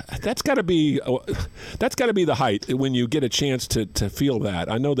 That's got to be the height when you get a chance to feel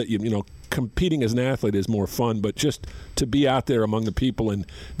that. I know that competing as an athlete is more fun, but just to be out there among the people and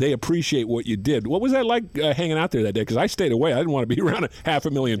they appreciate what you did. What was that like hanging out there that day? Because I stayed away. I didn't want to be around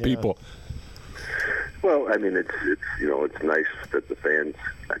 500,000 people. Well, I mean, it's nice that the fans,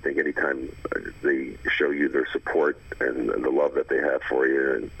 I think anytime they show you their support and the love that they have for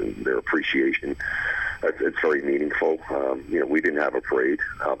you and their appreciation, it's very meaningful. We didn't have a parade,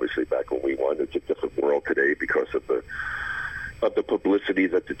 obviously, back when we won. It's a different world today because of the publicity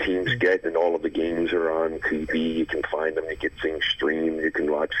that the teams get, and all of the games are on TV. You can find them. You get things streamed. You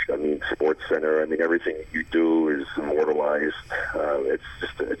can watch, Sports Center. Everything you do is immortalized.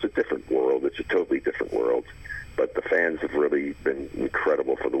 It's a different world. It's a totally different world. But the fans have really been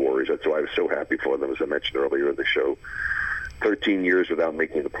incredible for the Warriors. That's why I was so happy for them, as I mentioned earlier in the show. 13 years without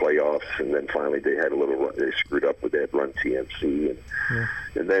making the playoffs, and then finally they had a little run. They screwed up with that run TMC,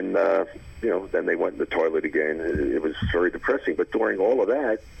 and then then they went in the toilet again. It was very depressing. But during all of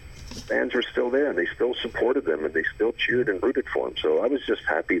that, fans were still there, and they still supported them, and they still cheered and rooted for them. So I was just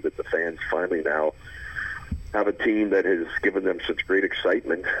happy that the fans finally now have a team that has given them such great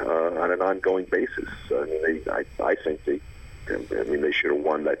excitement on an ongoing basis. I think they should have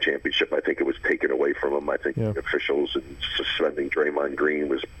won that championship. I think it was taken away from them. I think the officials and suspending Draymond Green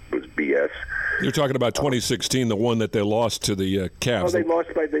was BS. You're talking about 2016, the one that they lost to the Cavs. Oh, they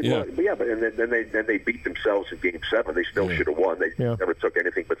lost by but then they beat themselves in Game 7. They still should have won. They never took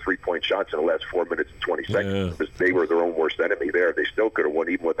anything but 3-point shots in the last 4 minutes and 20 seconds. Because they were their own worst enemy there. They still could have won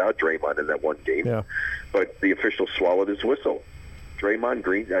even without Draymond in that one game. Yeah. But the official swallowed his whistle. Draymond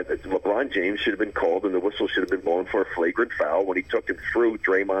Green, LeBron James should have been called, and the whistle should have been blown for a flagrant foul when he took and threw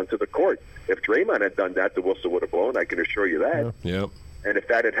Draymond to the court. If Draymond had done that, the whistle would have blown. I can assure you that. Yeah. And if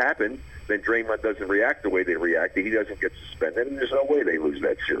that had happened, then Draymond doesn't react the way they reacted. He doesn't get suspended, and there's no way they lose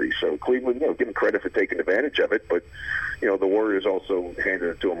that series. So Cleveland, give them credit for taking advantage of it, but the Warriors also handed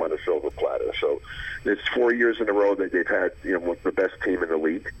it to them on a silver platter. So it's 4 years in a row that they've had the best team in the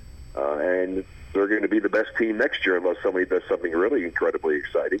league, and they're going to be the best team next year unless somebody does something really incredibly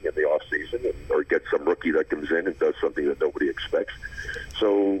exciting in the offseason or gets some rookie that comes in and does something that nobody expects.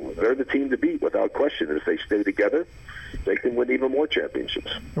 So they're the team to beat without question. And if they stay together, they can win even more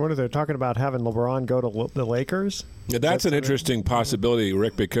championships. I wonder if they're talking about having LeBron go to the Lakers. Yeah, that's an interesting possibility,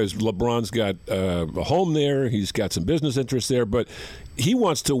 Rick, because LeBron's got a home there. He's got some business interests there, but he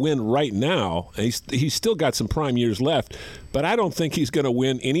wants to win right now. He's still got some prime years left, but I don't think he's going to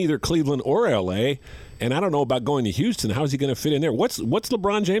win in either Cleveland or L.A., and I don't know about going to Houston. How's he going to fit in there? What's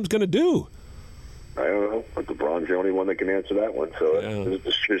LeBron James going to do? I don't know. But LeBron's the only one that can answer that one. So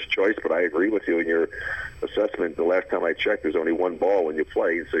it's his choice, but I agree with you in your assessment. The last time I checked, there's only one ball when you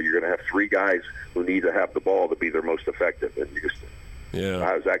play, so you're going to have three guys who need to have the ball to be their most effective. And you just,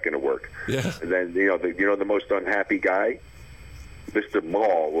 how's that going to work? Yeah. And then, the most unhappy guy, Mr.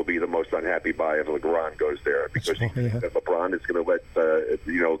 Ball will be the most unhappy by if LeBron goes there, because LeBron is going to let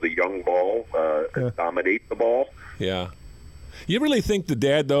the young Ball dominate the ball. Yeah. You really think the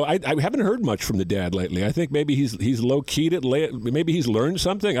dad, though? I haven't heard much from the dad lately. I think maybe he's low keyed it. Maybe he's learned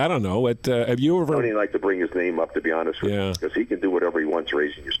something. I don't know. Have you ever? I don't even like to bring his name up, to be honest with you, because he can do whatever he wants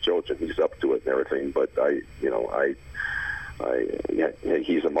raising his children. He's up to it and everything. But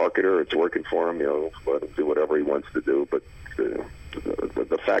he's a marketer. It's working for him. Let him do whatever he wants to do. But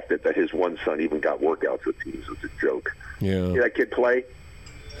the fact that his one son even got workouts with teams is a joke. Yeah. See that kid play?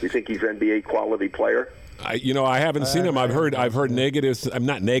 You think he's NBA quality player? I haven't seen him. I've heard negatives. I'm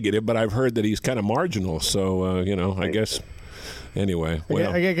not negative, but I've heard that he's kind of marginal. So I guess. Anyway,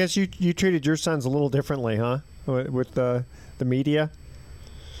 well, I guess you treated your sons a little differently, huh? With the media.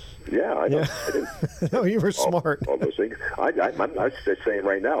 Yeah, I know. Yeah. I didn't. No, you were smart. All those things. I'm just saying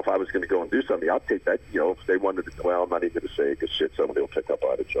right now, if I was going to go and do something, I'll take that. If they wanted to, I'm not even going to say it because somebody will pick up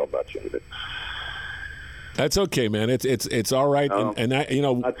on it, so I'm not saying it. That's okay, man. It's all right, and that,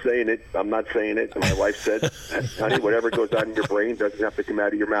 I'm not saying it. I'm not saying it. My wife said, "Honey, whatever goes on in your brain doesn't have to come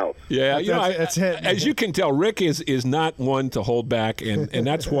out of your mouth." Yeah, that's it. As you can tell, Rick is not one to hold back, and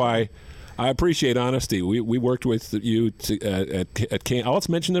that's why I appreciate honesty. We worked with you at let's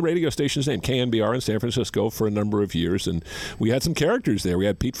mention the radio station's name, KNBR in San Francisco, for a number of years, and we had some characters there. We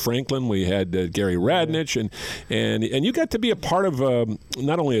had Pete Franklin, we had Gary Radnich, and you got to be a part of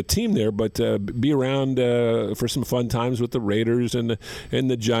not only a team there, but be around for some fun times with the Raiders and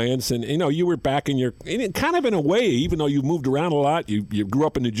the Giants, and you were back in kind of in a way, even though you moved around a lot. You grew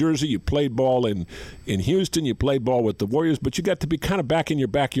up in New Jersey, you played ball in Houston, you played ball with the Warriors, but you got to be kind of back in your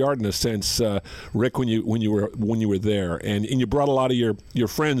backyard in a sense. Rick, when you were there, and you brought a lot of your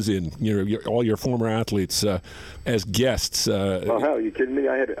friends in, all your former athletes as guests. Well, hell, are you kidding me?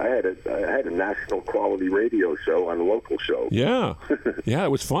 I had a national quality radio show on a local show. Yeah, yeah,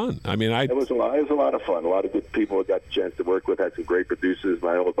 it was fun. I mean, it was a lot of fun. A lot of good people I got the chance to work with. Had some great producers.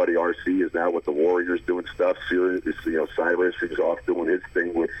 My old buddy RC is now with the Warriors doing stuff. Cyrus is off doing his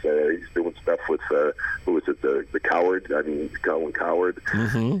thing with. He's doing stuff with who was it? The Coward. I mean, Colin Coward.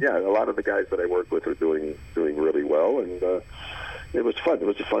 Mm-hmm. Yeah, a lot of the guys that I work with are doing really well, and it was fun. It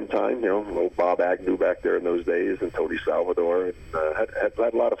was a fun time. Old Bob Agnew back there in those days, and Tony Salvador, and had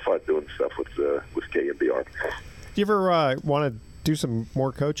a lot of fun doing stuff with KNBR. Do you ever want to do some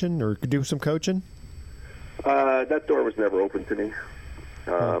more coaching or do some coaching? That door was never open to me.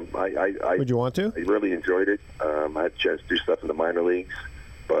 Would you want to? I really enjoyed it. I had a chance to do stuff in the minor leagues.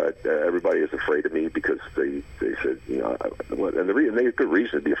 But everybody is afraid of me because they said, and they had good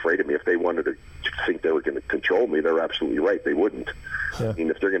reason to be afraid of me. If they wanted to think they were going to control me, they're absolutely right. They wouldn't. Yeah. I mean,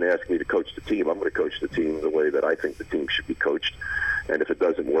 if they're going to ask me to coach the team, I'm going to coach the team the way that I think the team should be coached. And if it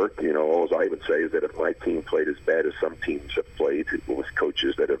doesn't work, all I would say is that if my team played as bad as some teams have played with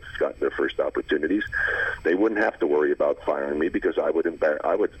coaches that have gotten their first opportunities, they wouldn't have to worry about firing me because I would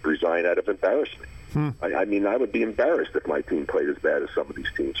resign out of embarrassment. I mean, I would be embarrassed if my team played as bad as some of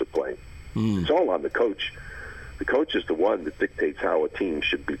these teams are playing. It's all on the coach. The coach is the one that dictates how a team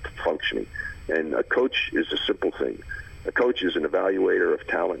should be functioning. And a coach is a simple thing. A coach is an evaluator of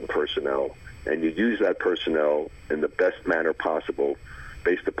talent and personnel, and you use that personnel in the best manner possible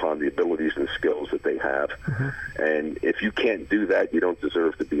based upon the abilities and skills that they have. Mm-hmm. And if you can't do that, you don't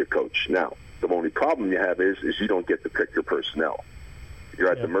deserve to be a coach. Now, the only problem you have is you don't get to pick your personnel.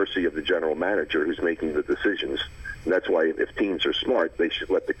 You're at the mercy of the general manager who's making the decisions. And that's why if teams are smart, they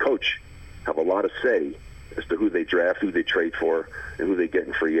should let the coach have a lot of say as to who they draft, who they trade for, and who they get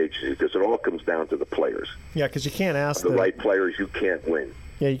in free agency, because it all comes down to the players. Yeah, because you can't ask the right players, you can't win.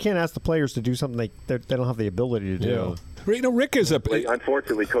 Yeah, you can't ask the players to do something they don't have the ability to do. Rick is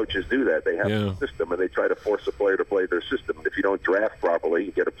unfortunately, coaches do that. They have a system, and they try to force a player to play their system. And if you don't draft properly,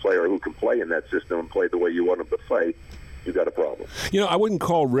 you get a player who can play in that system and play the way you want him to play, you got a problem. I wouldn't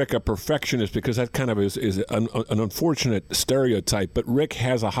call Rick a perfectionist because that kind of is an unfortunate stereotype, but Rick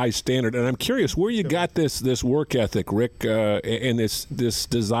has a high standard, and I'm curious where you got this work ethic, Rick, and this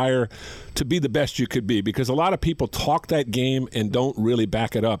desire to be the best you could be, because a lot of people talk that game and don't really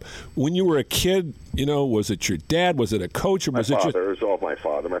back it up. When you were a kid, was it your dad? Was it a coach? Or was it was all my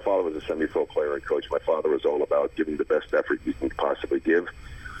father. My father was a semi-pro player and coach. My father was all about giving the best effort you can possibly give.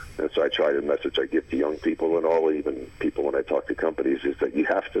 And so I try the message I give to young people and all, even people when I talk to companies, is that you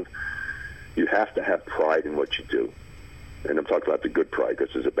have to have pride in what you do. And I'm talking about the good pride,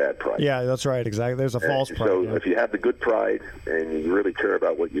 because there's a bad pride. Yeah, that's right. Exactly. There's a false pride. So yeah. if you have the good pride and you really care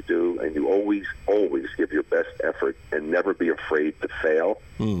about what you do, and you always give your best effort and never be afraid to fail,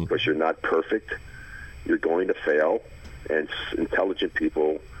 because you're not perfect, you're going to fail. And intelligent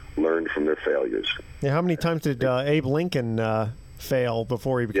people learn from their failures. Yeah, how many times did Abe Lincoln fail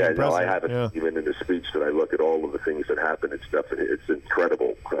before he became president? I haven't. Even in the speech that I look at all of the things that happened, it's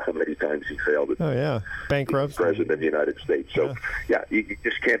incredible how many times he failed. Bankrupt. President of the United States. So, you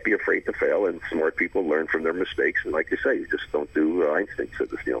just can't be afraid to fail, and smart people learn from their mistakes. And like you say, you just don't do Einstein said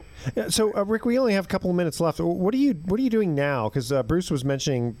this, Yeah, so, Rick, we only have a couple of minutes left. What are you doing now? Because Bruce was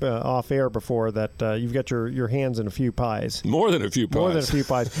mentioning off air before that you've got your hands in a few pies. More than a few pies.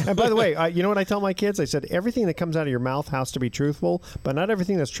 And by the way, you know what I tell my kids? I said everything that comes out of your mouth has to be truthful, but not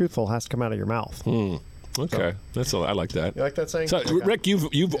everything that's truthful has to come out of your mouth. Okay, I like that. You like that saying? So, okay. Rick,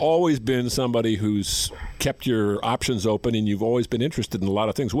 you've always been somebody who's kept your options open, and you've always been interested in a lot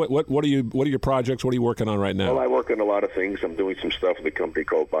of things. What are your projects? What are you working on right now? Well, I work on a lot of things. I'm doing some stuff with a company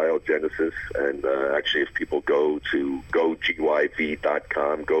called Biogenesis, and actually, if people go to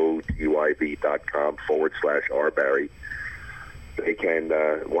gogyv.com, gogyv.com/rbarry. They can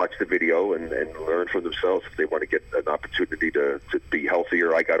watch the video and learn for themselves if they want to get an opportunity to be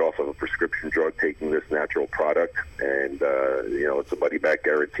healthier. I got off of a prescription drug taking this natural product, and it's a money-back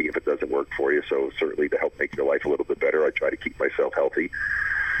guarantee if it doesn't work for you. So certainly to help make your life a little bit better, I try to keep myself healthy.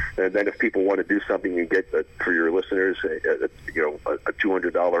 And then if people want to do something and get, for your listeners, a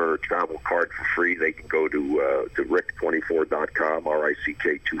 $200 travel card for free, they can go to rick24.com,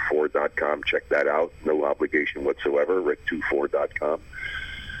 RICK24.com. Check that out. No obligation whatsoever, rick24.com.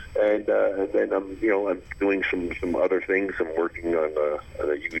 And then I'm doing some other things. I'm working on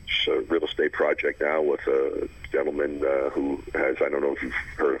a huge real estate project now with a gentleman who has, I don't know if you've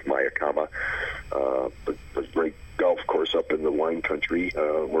heard of Mayakama, but a great golf course up in the wine country,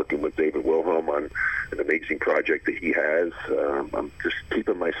 working with David Wilhelm on an amazing project that he has. I'm just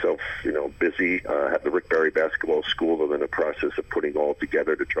keeping myself, busy. I have the Rick Barry Basketball School. I'm in the process of putting all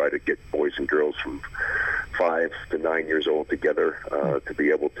together to try to get boys and girls from 5 to 9 years old together to be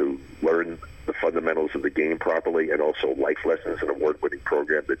able to learn the fundamentals of the game properly, and also life lessons, an award-winning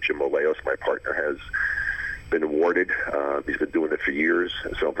program that Jim Oleos, my partner, has been awarded. He's been doing it for years,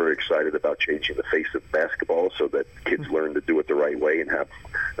 so I'm very excited about changing the face of basketball so that kids learn to do it the right way and have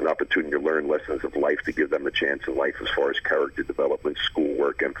an opportunity to learn lessons of life to give them a chance in life as far as character development,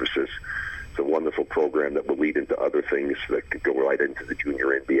 schoolwork, emphasis. It's a wonderful program that will lead into other things that could go right into the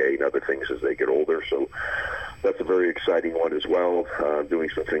junior NBA and other things as they get older. So that's a very exciting one as well. Doing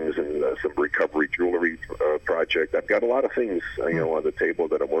some things in some recovery jewelry project. I've got a lot of things on the table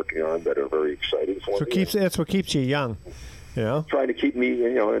that I'm working on that are very exciting. That's what keeps you young. Trying to keep me,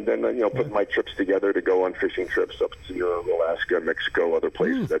 and then put my trips together to go on fishing trips up to Alaska, Mexico, other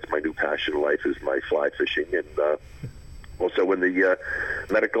places. That's my new passion in life, is my fly fishing, and also in the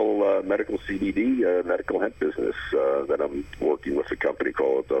medical CBD, medical hemp business that I'm working with a company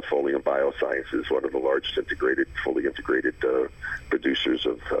called Folium Biosciences, one of the largest fully integrated producers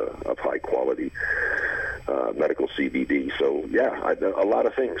of high quality medical CBD. So a lot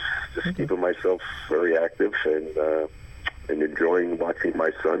of things. Just keeping myself very active and enjoying watching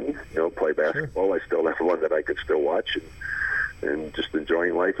my son, play basketball. Sure. I still have one that I could still watch, and just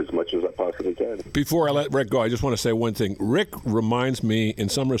enjoying life as much as I possibly can. Before I let Rick go, I just want to say one thing. Rick reminds me, in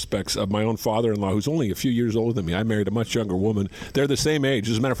some respects, of my own father-in-law, who's only a few years older than me. I married a much younger woman. They're the same age.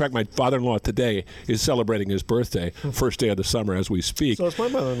 As a matter of fact, my father-in-law today is celebrating his birthday, first day of the summer as we speak. So it's my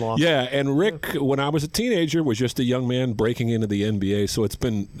mother-in-law. Yeah, and Rick, when I was a teenager, was just a young man breaking into the NBA. So it's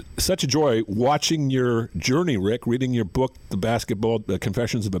been such a joy watching your journey, Rick, reading your book, The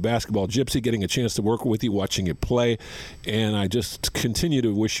Confessions of a Basketball Gypsy, getting a chance to work with you, watching you play, and I just continue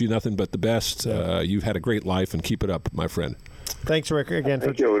to wish you nothing but the best. You've had a great life, and keep it up, my friend. Thanks, Rick, again.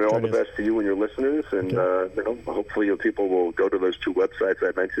 Thank you, and all the best to you and your listeners. And hopefully people will go to those 2 websites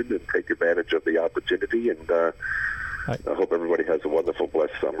I mentioned and take advantage of the opportunity. And I hope everybody has a wonderful,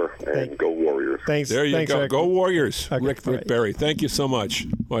 blessed summer. And go Warriors! Thanks. There you go. Rick. Go Warriors! Okay. Rick Barry. Thank you so much.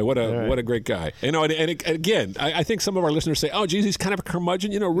 Boy, what a great guy. And again, I think some of our listeners say, "Oh, geez, he's kind of a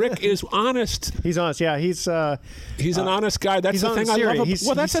curmudgeon." Rick is honest. He's honest. Yeah, he's an honest guy. That's the thing I love.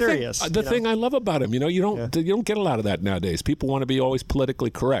 That's serious. The thing I love about him. You don't get a lot of that nowadays. People want to be always politically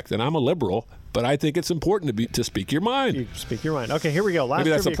correct, and I'm a liberal. but I think it's important to speak your mind. You speak your mind. Okay, here we go. Last Maybe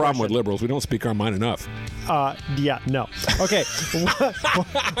that's the trivia problem question. with liberals. We don't speak our mind enough. Yeah, no. Okay.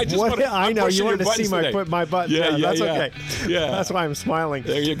 I'm know you pushing wanted your to see buttons my button. Yeah, that's yeah. okay. Yeah. That's why I'm smiling.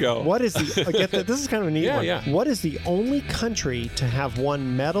 There you go. What is the? Get that? This is kind of a neat one. Yeah. What is the only country to have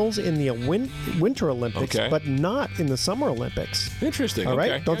won medals in the Winter Olympics, but not in the Summer Olympics? Interesting. All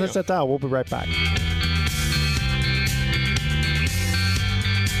right. Okay. Don't touch that dial. We'll be right back.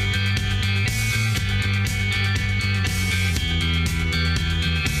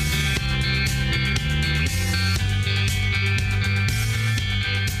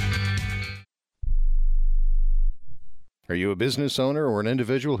 Are you a business owner or an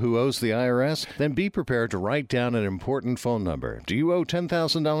individual who owes the IRS? Then be prepared to write down an important phone number. Do you owe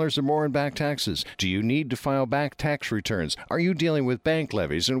 $10,000 or more in back taxes? Do you need to file back tax returns? Are you dealing with bank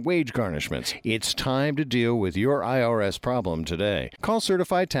levies and wage garnishments? It's time to deal with your IRS problem today. Call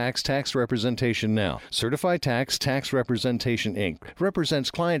Certified Tax Representation now. Certified Tax Representation, Inc. represents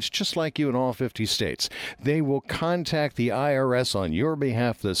clients just like you in all 50 states. They will contact the IRS on your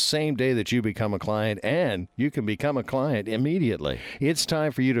behalf the same day that you become a client, and you can become a client immediately. It's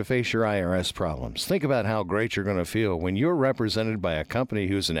time for you to face your IRS problems. Think about how great you're going to feel when you're represented by a company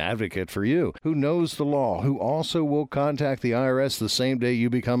who's an advocate for you, who knows the law, who also will contact the IRS the same day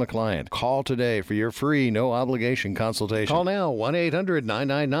you become a client. Call today for your free, no-obligation consultation. Call now,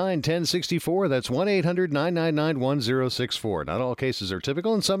 1-800-999-1064. That's 1-800-999-1064. Not all cases are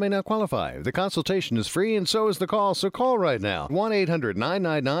typical, and some may not qualify. The consultation is free, and so is the call, so call right now.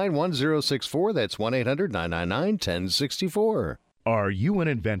 1-800-999-1064. That's 1-800-999-1064. Are you an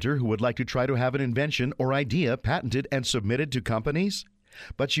inventor who would like to try to have an invention or idea patented and submitted to companies?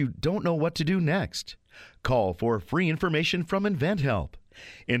 But you don't know what to do next? Call for free information from InventHelp.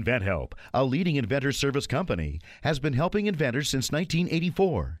 InventHelp, a leading inventor service company, has been helping inventors since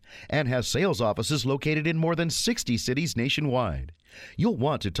 1984 and has sales offices located in more than 60 cities nationwide. You'll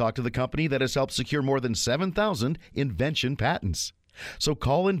want to talk to the company that has helped secure more than 7,000 invention patents. So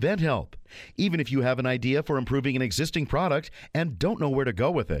call InventHelp. Even if you have an idea for improving an existing product and don't know where to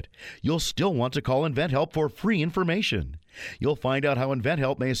go with it, you'll still want to call InventHelp for free information. You'll find out how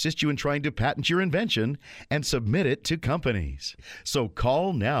InventHelp may assist you in trying to patent your invention and submit it to companies. So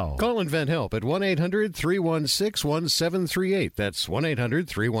call now. Call InventHelp at 1-800-316-1738. That's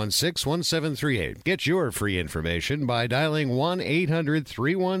 1-800-316-1738. Get your free information by dialing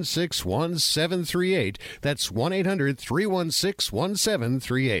 1-800-316-1738. That's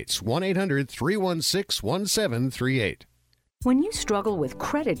 1-800-316-1738. 1-800-316-1738. When you struggle with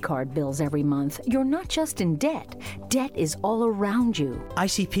credit card bills every month, you're not just in debt. Debt is all around you. I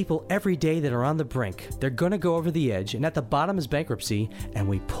see people every day that are on the brink. They're going to go over the edge, and at the bottom is bankruptcy, and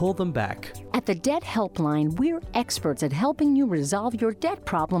we pull them back. At the Debt Helpline, we're experts at helping you resolve your debt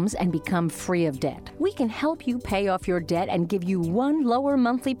problems and become free of debt. We can help you pay off your debt and give you one lower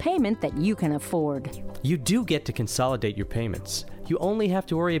monthly payment that you can afford. You do get to consolidate your payments. You only have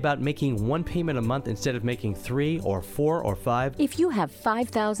to worry about making one payment a month instead of making 3 or 4 or 5. If you have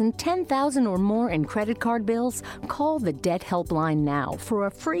 $5,000, $10,000 or more in credit card bills, call the Debt Helpline now for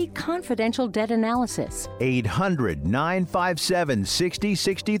a free confidential debt analysis.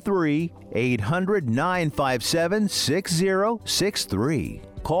 800-957-6063. 800-957-6063.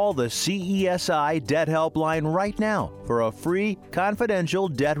 Call the CESI Debt Helpline right now for a free confidential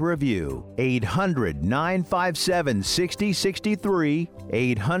debt review. 800-957-6063.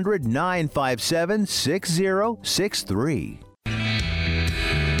 800-957-6063.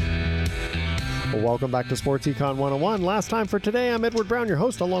 Well, welcome back to Sports Econ 101. Last time for today, I'm Edward Brown, your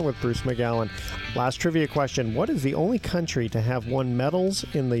host, along with Bruce McGowan. Last trivia question. What is the only country to have won medals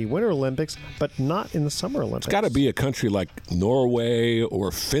in the Winter Olympics, but not in the Summer Olympics? It's got to be a country like Norway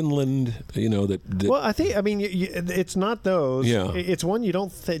or Finland, Well, it's not those. Yeah. It's one you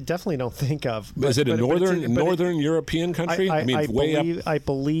definitely don't think of. Is it a northern European country? I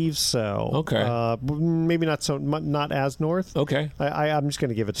believe so. Okay. Maybe not as north. Okay. I'm just going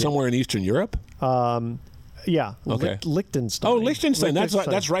to give it to somewhere in Eastern Europe? Yeah. Okay. Liechtenstein. Oh, Liechtenstein. That's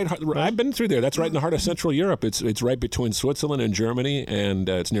right. I've been through there. That's right in the heart of Central Europe. It's right between Switzerland and Germany, and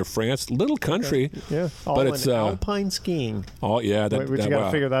it's near France. Little country. Okay. Yeah. But it's alpine skiing. Oh, yeah. You got to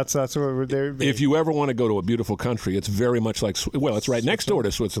figure that's what we're there. If you ever want to go to a beautiful country, it's very much like it's right next door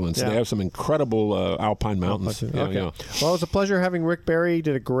to Switzerland. So they have some incredible alpine mountains. Okay. Yeah. Well, it was a pleasure having Rick Berry. He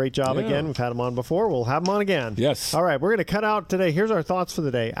did a great job again. We've had him on before. We'll have him on again. Yes. All right. We're going to cut out today. Here's our thoughts for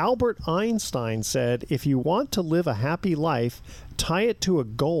the day. Albert Einstein said, "If you want to live a happy life, tie it to a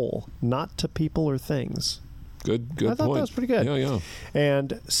goal, not to people or things." Good I thought point. that was pretty good. Yeah.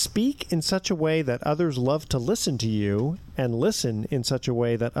 And speak in such a way that others love to listen to you, and listen in such a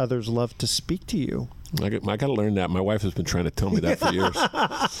way that others love to speak to you. I got to learn that. My wife has been trying to tell me that for years.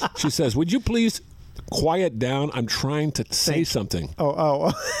 She says, "Would you please quiet down? I'm trying to say something."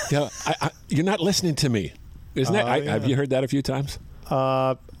 Oh. Yeah, you're not listening to me. Isn't that? Yeah. Have you heard that a few times?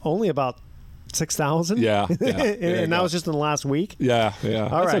 Only about 6,000. Yeah. And that was just in the last week. Yeah.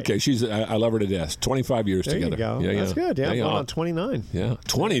 All That's right. okay. I love her to death. 25 years There together. you go. Yeah, That's good. Yeah, I'm on 29. Yeah,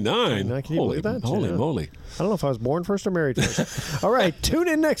 29. Can you believe that? Holy Yeah. moly! I don't know if I was born first or married first. All right, tune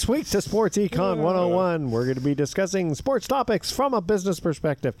in next week to Sports Econ 101. We're going to be discussing sports topics from a business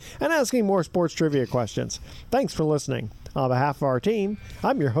perspective and asking more sports trivia questions. Thanks for listening. On behalf of our team,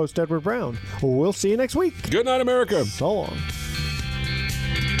 I'm your host, Edward Brown. We'll see you next week. Good night, America. So long.